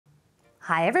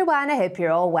Hi everyone, I hope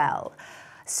you're all well.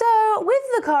 So, with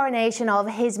the coronation of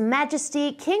His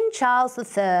Majesty King Charles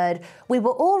III, we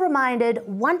were all reminded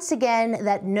once again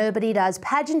that nobody does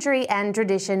pageantry and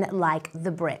tradition like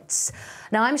the Brits.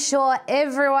 Now, I'm sure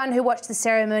everyone who watched the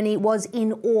ceremony was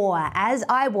in awe, as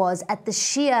I was, at the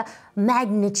sheer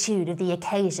magnitude of the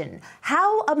occasion.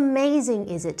 How amazing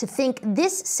is it to think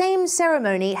this same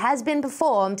ceremony has been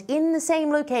performed in the same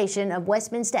location of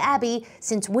Westminster Abbey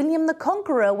since William the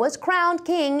Conqueror was crowned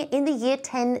king in the year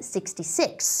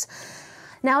 1066.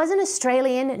 Now, as an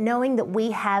Australian, knowing that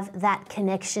we have that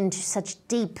connection to such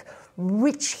deep,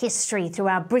 rich history through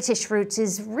our British roots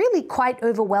is really quite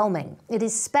overwhelming. It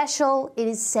is special, it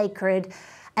is sacred,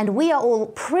 and we are all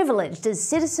privileged as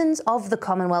citizens of the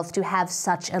Commonwealth to have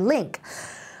such a link.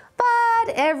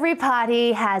 But every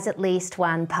party has at least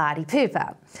one party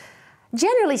pooper.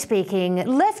 Generally speaking,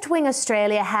 left-wing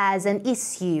Australia has an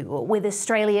issue with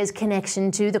Australia's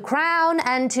connection to the Crown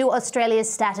and to Australia's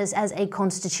status as a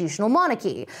constitutional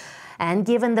monarchy. And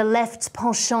given the left's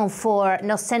penchant for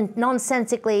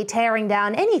nonsensically tearing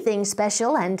down anything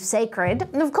special and sacred,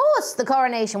 of course the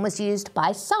coronation was used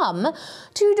by some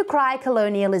to decry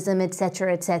colonialism,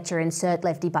 etc., etc., insert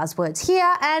lefty buzzwords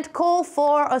here, and call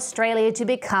for Australia to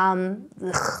become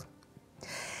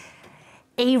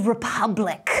a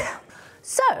republic.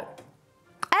 So,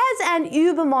 as an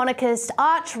uber-monarchist,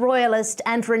 arch-royalist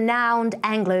and renowned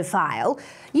Anglophile,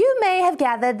 you may have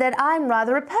gathered that I'm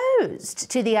rather opposed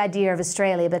to the idea of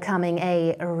Australia becoming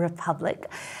a republic.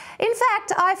 In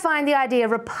fact, I find the idea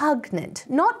repugnant,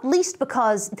 not least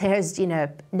because there's,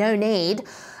 no need,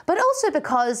 but also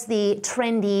because the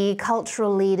trendy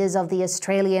cultural leaders of the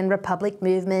Australian Republic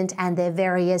movement and their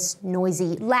various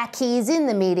noisy lackeys in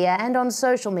the media and on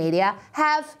social media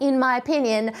have, in my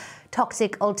opinion,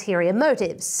 toxic ulterior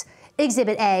motives.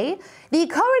 Exhibit A, the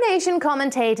coronation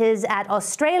commentators at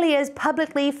Australia's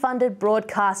publicly funded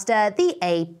broadcaster, the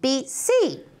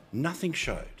ABC. Nothing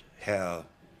showed how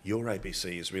your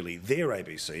ABC is really their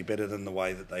ABC better than the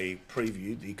way that they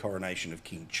previewed the coronation of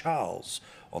King Charles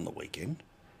on the weekend.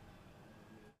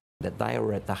 That they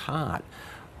are at the heart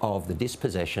of the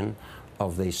dispossession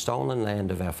of the stolen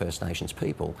land of our First Nations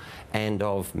people and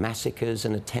of massacres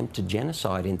and attempted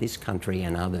genocide in this country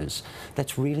and others.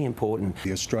 That's really important.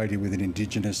 The Australia with an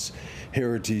Indigenous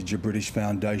heritage, a British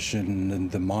foundation and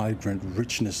the migrant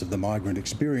richness of the migrant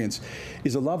experience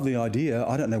is a lovely idea.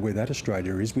 I don't know where that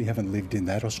Australia is. We haven't lived in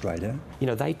that Australia.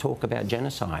 They talk about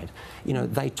genocide.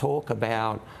 They talk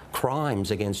about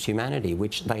crimes against humanity,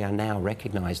 which they are now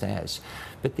recognised as.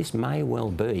 But this may well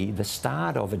be the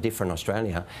start of a different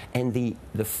Australia and the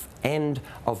end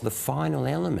of the final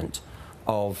element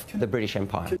of the British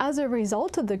Empire. As a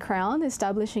result of the Crown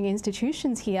establishing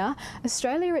institutions here,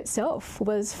 Australia itself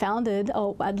was founded,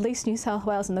 or at least New South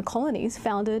Wales and the colonies,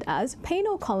 founded as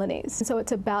penal colonies. So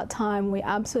it's about time we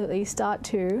absolutely start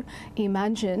to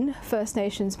imagine First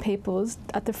Nations peoples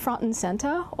at the front and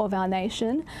centre of our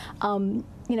nation.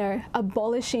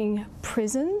 Abolishing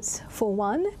prisons, for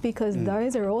one, because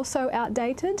those are also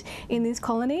outdated in this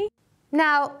colony.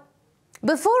 Now,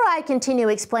 before I continue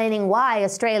explaining why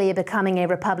Australia becoming a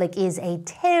republic is a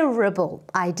terrible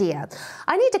idea,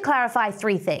 I need to clarify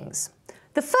three things.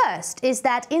 The first is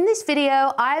that in this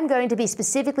video, I am going to be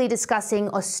specifically discussing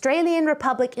Australian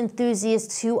Republic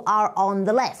enthusiasts who are on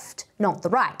the left, not the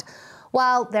right.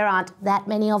 While there aren't that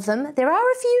many of them, there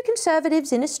are a few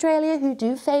conservatives in Australia who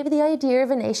do favour the idea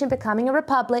of a nation becoming a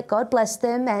republic, God bless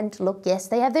them, and look, yes,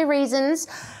 they have their reasons.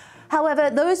 However,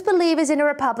 those believers in a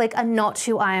republic are not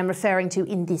who I am referring to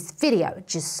in this video,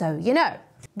 just so you know.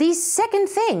 The second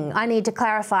thing I need to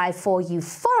clarify for you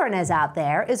foreigners out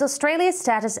there is Australia's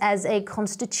status as a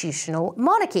constitutional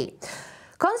monarchy.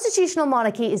 Constitutional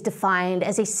monarchy is defined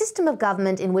as a system of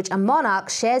government in which a monarch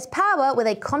shares power with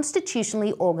a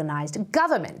constitutionally organised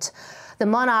government. The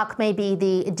monarch may be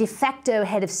the de facto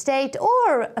head of state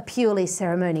or a purely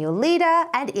ceremonial leader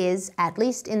and is, at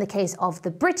least in the case of the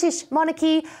British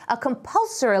monarchy, a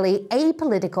compulsorily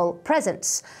apolitical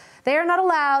presence. They are not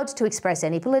allowed to express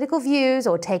any political views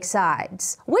or take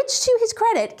sides, which, to his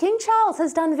credit, King Charles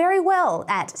has done very well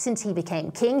at since he became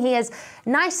king. He has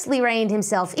nicely reined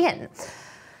himself in.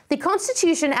 The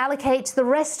Constitution allocates the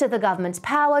rest of the government's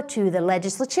power to the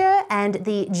legislature and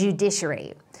the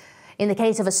judiciary. In the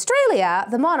case of Australia,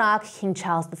 the monarch, King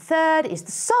Charles III, is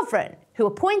the sovereign, who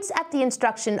appoints at the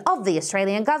instruction of the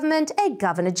Australian government a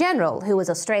Governor-General, who is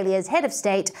Australia's head of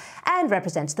state and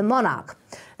represents the monarch.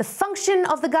 The function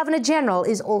of the Governor-General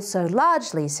is also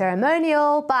largely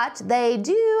ceremonial, but they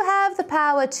do have the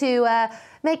power to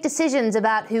make decisions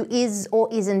about who is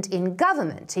or isn't in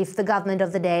government if the government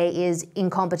of the day is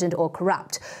incompetent or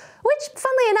corrupt. which,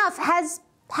 funnily enough, has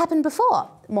happened before.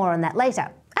 More on that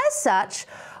later. As such,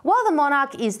 while the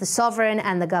monarch is the sovereign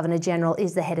and the Governor-General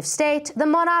is the head of state, the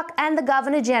monarch and the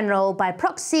Governor-General, by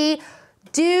proxy,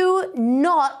 do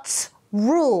not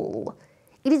rule.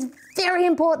 It is very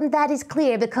important that is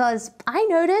clear, because I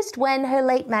noticed when Her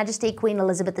late Majesty Queen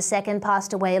Elizabeth II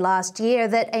passed away last year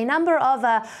that a number of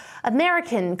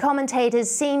American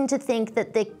commentators seem to think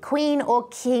that the Queen or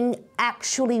King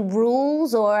actually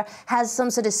rules or has some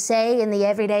sort of say in the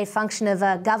everyday function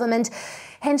of government.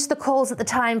 Hence the calls at the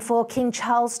time for King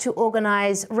Charles to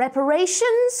organise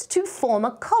reparations to former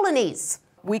colonies.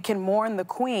 We can mourn the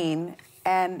Queen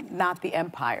and not the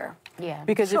empire. Yeah,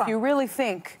 because sure. if you really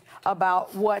think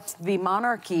about what the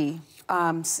monarchy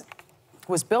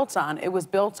was built on, it was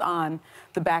built on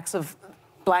the backs of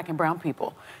black and brown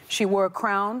people. She wore a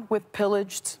crown with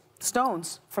pillaged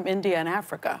stones from India and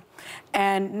Africa.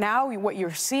 And now what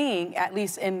you're seeing, at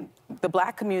least in the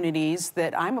black communities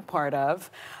that I'm a part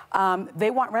of, they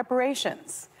want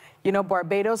reparations. You know,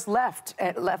 Barbados left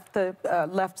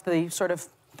the sort of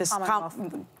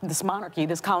this monarchy,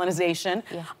 this colonization.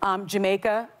 Yeah.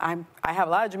 Jamaica, I have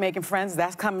a lot of Jamaican friends.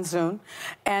 That's coming soon.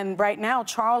 And right now,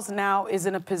 Charles now is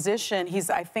in a position.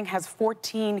 I think, has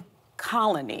 14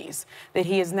 colonies that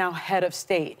he is now head of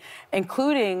state,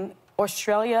 including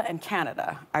Australia and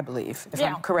Canada, I believe, if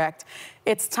I'm correct.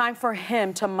 It's time for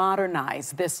him to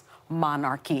modernize this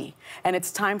monarchy, and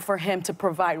it's time for him to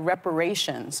provide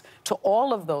reparations to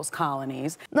all of those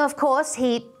colonies. Of course,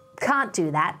 he can't do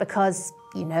that because,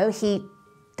 you know, he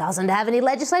doesn't have any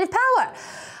legislative power.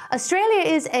 Australia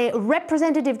is a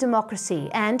representative democracy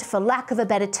and, for lack of a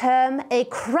better term, a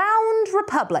crowned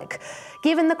republic,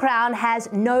 given the Crown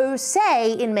has no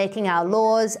say in making our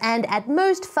laws and at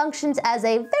most functions as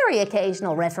a very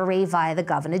occasional referee via the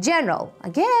Governor-General.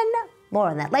 Again, more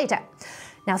on that later.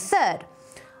 Now, third,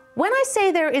 when I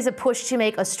say there is a push to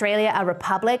make Australia a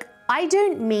republic, I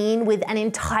don't mean with an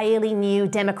entirely new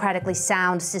democratically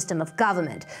sound system of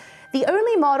government. The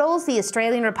only models the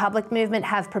Australian Republic movement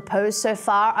have proposed so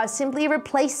far are simply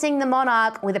replacing the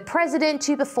monarch with a president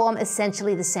to perform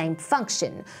essentially the same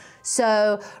function.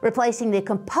 So, replacing the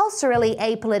compulsorily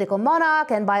apolitical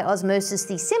monarch and by osmosis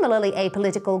the similarly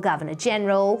apolitical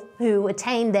Governor-General, who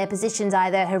attained their positions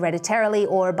either hereditarily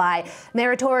or by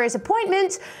meritorious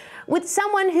appointment, with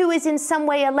someone who is in some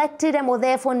way elected and will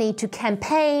therefore need to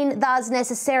campaign, thus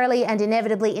necessarily and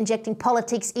inevitably injecting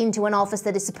politics into an office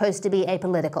that is supposed to be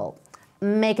apolitical.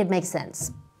 Make it make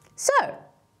sense. So,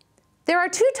 there are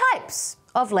two types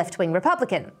of left-wing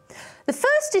Republican. The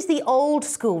first is the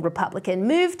old-school Republican,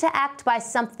 moved to act by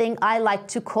something I like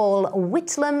to call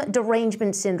Whitlam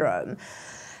derangement syndrome.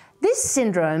 This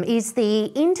syndrome is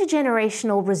the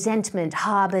intergenerational resentment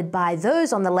harboured by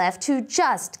those on the left who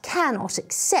just cannot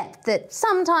accept that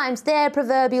sometimes their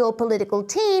proverbial political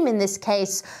team, in this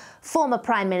case former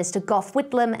Prime Minister Gough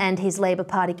Whitlam and his Labour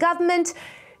Party government,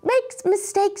 makes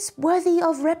mistakes worthy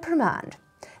of reprimand.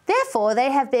 Therefore,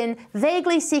 they have been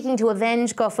vaguely seeking to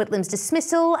avenge Gough Whitlam's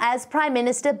dismissal as Prime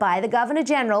Minister by the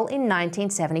Governor-General in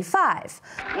 1975.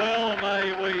 Well,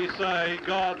 may we say,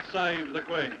 God save the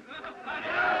Queen.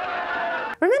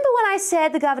 Remember when I said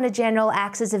the Governor-General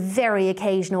acts as a very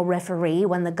occasional referee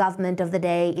when the government of the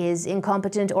day is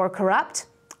incompetent or corrupt?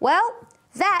 Well,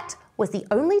 that was the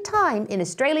only time in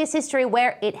Australia's history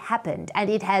where it happened, and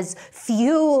it has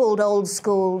fueled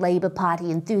old-school Labour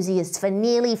Party enthusiasts for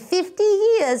nearly 50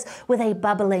 years with a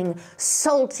bubbling,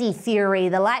 salty fury,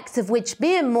 the likes of which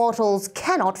mere mortals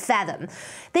cannot fathom.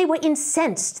 They were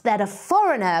incensed that a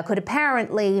foreigner could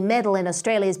apparently meddle in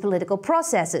Australia's political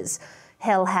processes.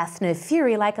 Hell hath no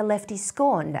fury like a lefty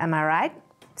scorned, am I right?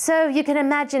 So you can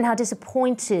imagine how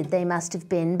disappointed they must have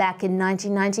been back in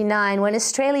 1999 when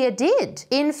Australia did,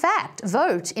 in fact,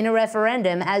 vote in a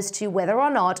referendum as to whether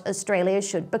or not Australia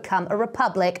should become a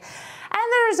republic.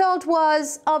 And the result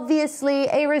was, obviously,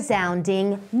 a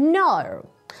resounding no.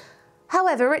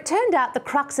 However, it turned out the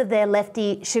crux of their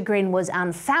lefty chagrin was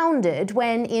unfounded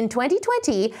when, in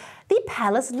 2020, the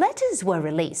Palace Letters were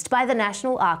released by the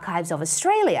National Archives of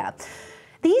Australia.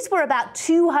 These were about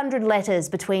 200 letters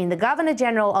between the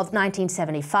Governor-General of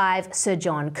 1975, Sir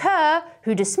John Kerr,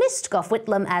 who dismissed Gough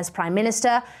Whitlam as Prime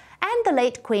Minister, and the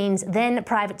late Queen's then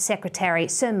Private Secretary,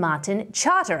 Sir Martin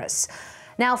Charteris.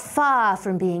 Now, far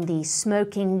from being the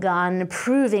smoking gun,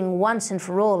 proving once and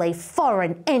for all a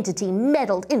foreign entity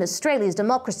meddled in Australia's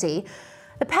democracy,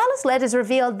 the Palace Letters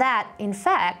revealed that, in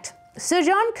fact, Sir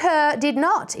John Kerr did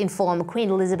not inform Queen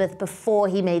Elizabeth before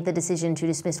he made the decision to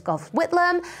dismiss Gough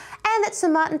Whitlam, and that Sir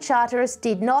Martin Charteris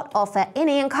did not offer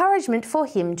any encouragement for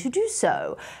him to do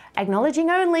so, acknowledging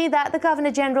only that the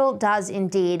Governor-General does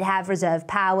indeed have reserved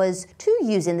powers to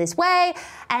use in this way,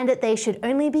 and that they should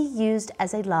only be used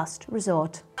as a last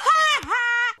resort.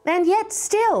 And yet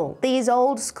still, these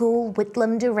old-school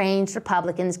Whitlam deranged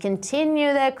Republicans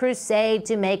continue their crusade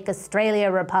to make Australia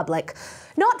a republic.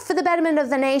 Not for the betterment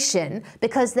of the nation,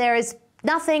 because there is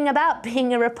nothing about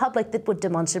being a republic that would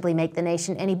demonstrably make the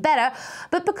nation any better,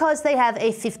 but because they have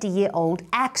a 50-year-old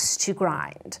axe to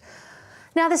grind.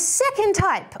 Now, the second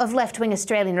type of left-wing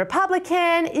Australian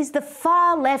Republican is the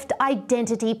far-left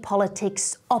identity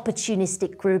politics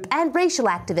opportunistic group and racial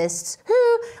activists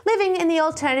who, living in the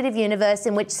alternative universe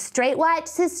in which straight white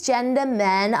cisgender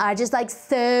men are just like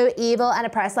so evil and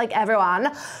oppressed like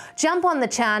everyone, jump on the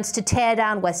chance to tear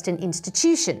down Western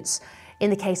institutions. In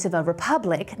the case of a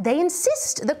republic, they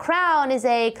insist the Crown is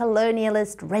a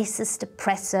colonialist, racist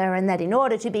oppressor, and that in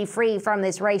order to be free from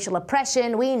this racial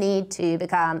oppression, we need to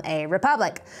become a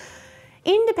republic.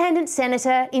 Independent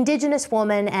Senator, Indigenous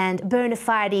woman, and bona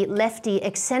fide lefty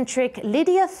eccentric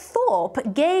Lydia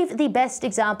Thorpe gave the best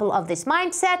example of this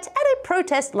mindset at a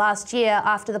protest last year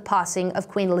after the passing of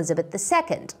Queen Elizabeth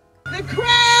II. The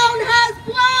Crown has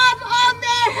blood on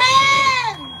their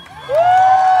hands!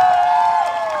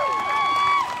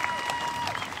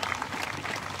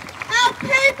 Our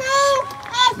people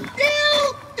are still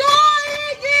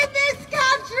dying in this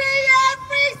country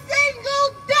every single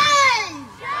day!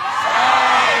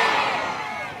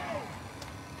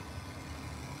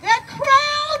 The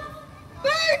Crown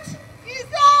boot is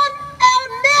on our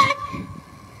neck,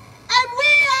 and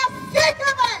we are sick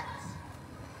of it!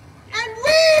 And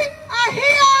we are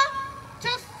here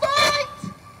to fight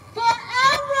for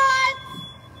our rights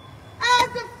as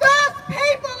the first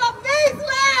people of these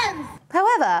lands!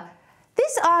 However,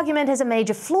 this argument has a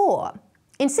major flaw.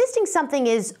 Insisting something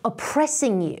is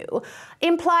oppressing you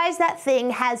implies that thing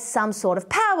has some sort of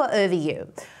power over you.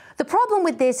 The problem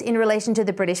with this in relation to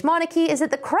the British monarchy is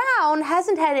that the Crown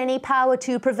hasn't had any power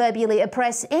to proverbially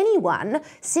oppress anyone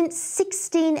since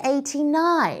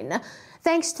 1689,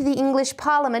 thanks to the English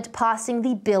Parliament passing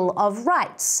the Bill of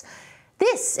Rights.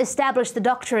 This established the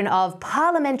doctrine of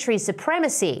parliamentary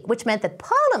supremacy, which meant that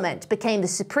Parliament became the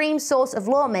supreme source of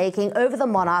lawmaking over the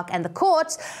monarch and the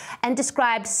courts, and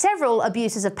described several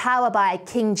abuses of power by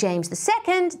King James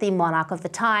II, the monarch of the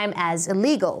time, as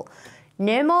illegal.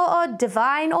 No more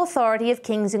divine authority of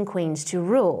kings and queens to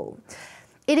rule.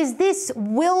 It is this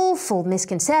willful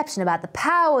misconception about the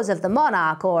powers of the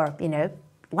monarch, or,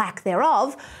 lack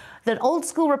thereof, that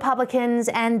old-school Republicans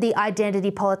and the identity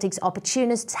politics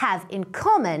opportunists have in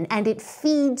common, and it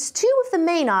feeds two of the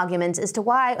main arguments as to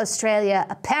why Australia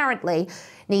apparently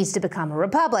needs to become a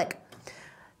republic.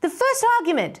 The first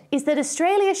argument is that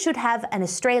Australia should have an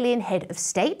Australian head of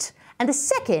state, and the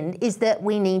second is that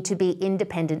we need to be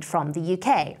independent from the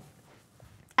UK.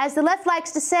 As the left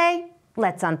likes to say,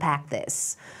 let's unpack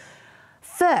this.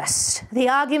 First, the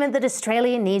argument that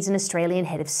Australia needs an Australian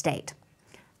head of state.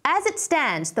 As it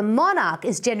stands, the monarch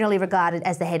is generally regarded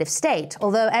as the head of state,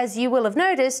 although, as you will have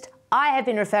noticed, I have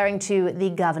been referring to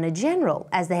the Governor-General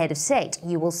as the head of state.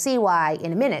 You will see why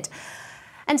in a minute.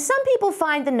 And some people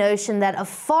find the notion that a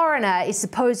foreigner is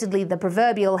supposedly the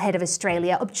proverbial head of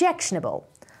Australia objectionable.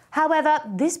 However,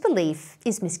 this belief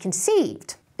is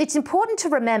misconceived. It's important to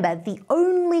remember the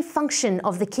only function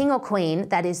of the King or Queen,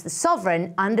 that is the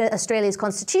sovereign, under Australia's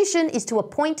constitution is to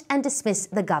appoint and dismiss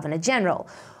the Governor-General.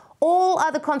 All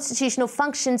other constitutional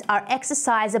functions are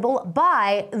exercisable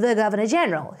by the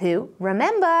Governor-General, who,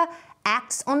 remember,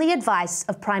 acts on the advice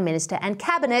of Prime Minister and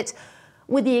Cabinet,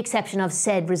 with the exception of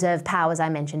said reserved powers I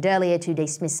mentioned earlier to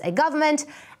dismiss a government,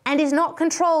 and is not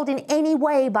controlled in any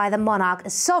way by the monarch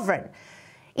as sovereign.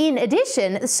 In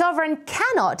addition, the sovereign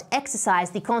cannot exercise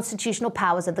the constitutional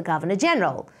powers of the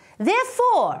Governor-General.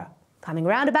 Therefore, coming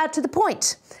roundabout to the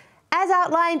point, as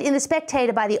outlined in The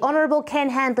Spectator by the Honourable Ken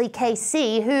Handley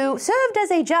KC, who served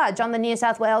as a judge on the New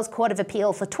South Wales Court of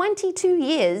Appeal for 22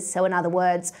 years, so in other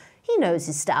words, he knows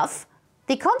his stuff,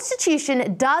 the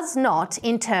Constitution does not,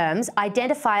 in terms,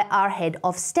 identify our head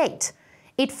of state.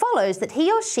 It follows that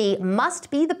he or she must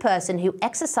be the person who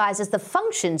exercises the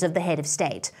functions of the head of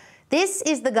state. This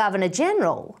is the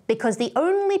Governor-General, because the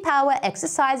only power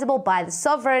exercisable by the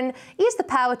sovereign is the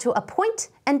power to appoint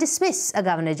and dismiss a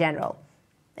Governor-General.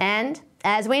 And,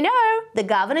 as we know, the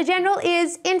Governor-General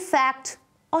is, in fact,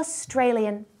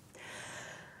 Australian.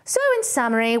 So, in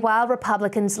summary, while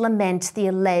Republicans lament the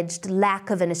alleged lack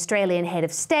of an Australian head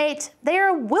of state, they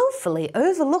are willfully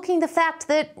overlooking the fact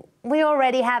that We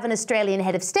already have an Australian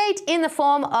head of state in the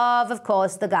form of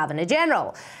course, the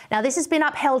Governor-General. Now, this has been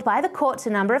upheld by the courts a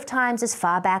number of times as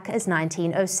far back as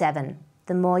 1907.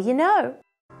 The more you know.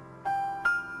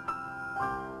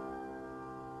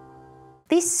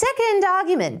 The second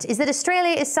argument is that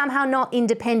Australia is somehow not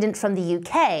independent from the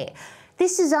UK.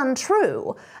 This is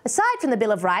untrue. Aside from the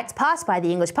Bill of Rights passed by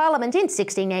the English Parliament in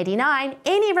 1689,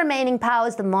 any remaining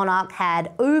powers the monarch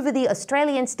had over the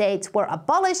Australian states were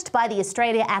abolished by the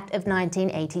Australia Act of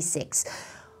 1986.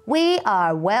 We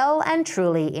are well and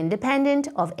truly independent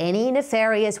of any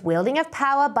nefarious wielding of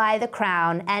power by the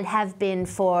Crown and have been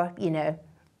for,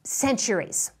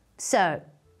 centuries. So,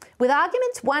 with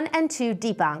arguments 1 and 2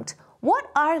 debunked,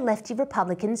 what are lefty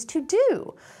Republicans to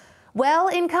do? Well,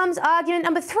 in comes argument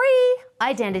number 3,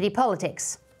 identity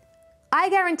politics. I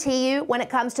guarantee you, when it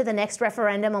comes to the next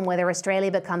referendum on whether Australia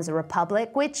becomes a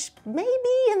republic, which may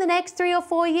be in the next 3 or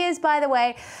 4 years, by the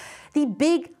way, the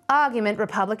big argument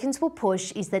Republicans will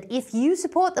push is that if you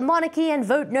support the monarchy and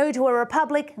vote no to a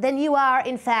republic, then you are,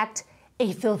 in fact,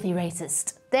 a filthy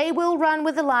racist. They will run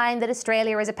with the line that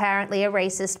Australia is apparently a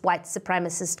racist, white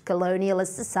supremacist,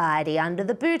 colonialist society under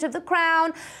the boot of the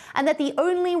Crown, and that the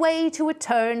only way to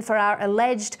atone for our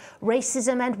alleged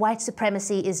racism and white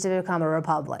supremacy is to become a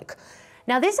republic.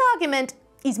 Now, this argument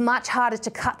is much harder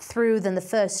to cut through than the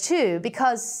first two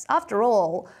because, after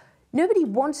all, nobody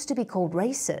wants to be called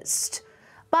racist.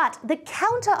 But the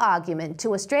counter-argument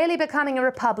to Australia becoming a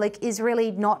republic is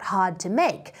really not hard to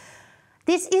make.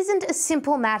 This isn't a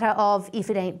simple matter of if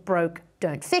it ain't broke,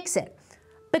 don't fix it.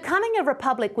 Becoming a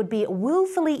republic would be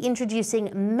willfully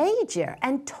introducing major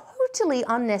and totally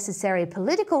unnecessary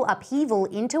political upheaval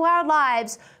into our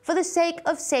lives for the sake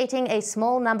of sating a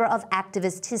small number of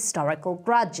activist historical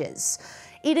grudges.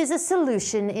 It is a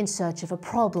solution in search of a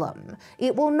problem.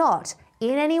 It will not,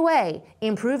 in any way,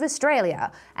 improve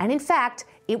Australia, and in fact,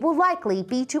 it will likely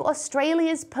be to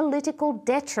Australia's political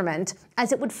detriment,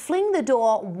 as it would fling the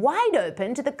door wide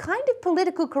open to the kind of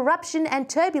political corruption and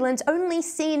turbulence only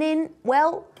seen in,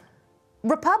 well,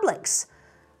 republics.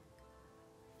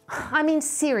 I mean,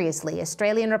 seriously,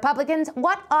 Australian Republicans,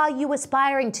 what are you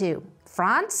aspiring to?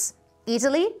 France?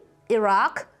 Italy?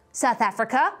 Iraq? South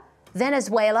Africa?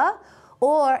 Venezuela?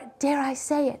 Or, dare I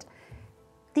say it,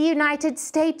 the United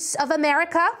States of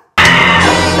America?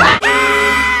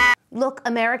 Look,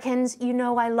 Americans, you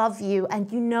know I love you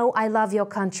and you know I love your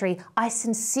country. I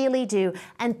sincerely do.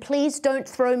 And please don't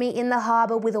throw me in the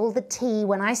harbour with all the tea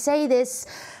when I say this.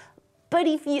 But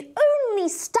if you only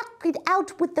stuck it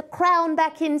out with the Crown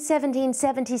back in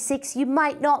 1776, you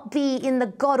might not be in the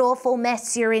god-awful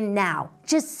mess you're in now.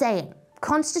 Just saying.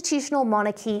 Constitutional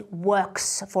monarchy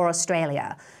works for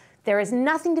Australia. There is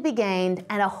nothing to be gained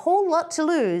and a whole lot to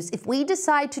lose if we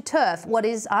decide to turf what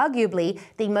is arguably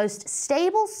the most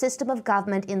stable system of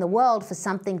government in the world for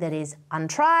something that is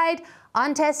untried,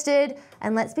 untested,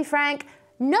 and let's be frank,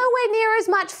 nowhere near as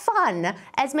much fun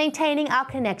as maintaining our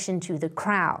connection to the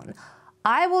Crown.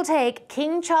 I will take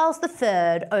King Charles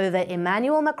III over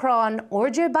Emmanuel Macron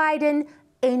or Joe Biden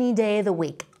any day of the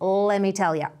week, let me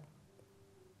tell you.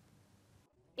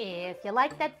 If you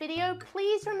liked that video,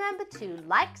 please remember to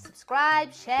like,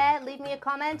 subscribe, share, leave me a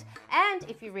comment, and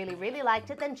if you really, really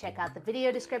liked it, then check out the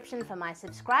video description for my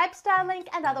subscribe star link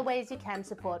and other ways you can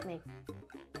support me.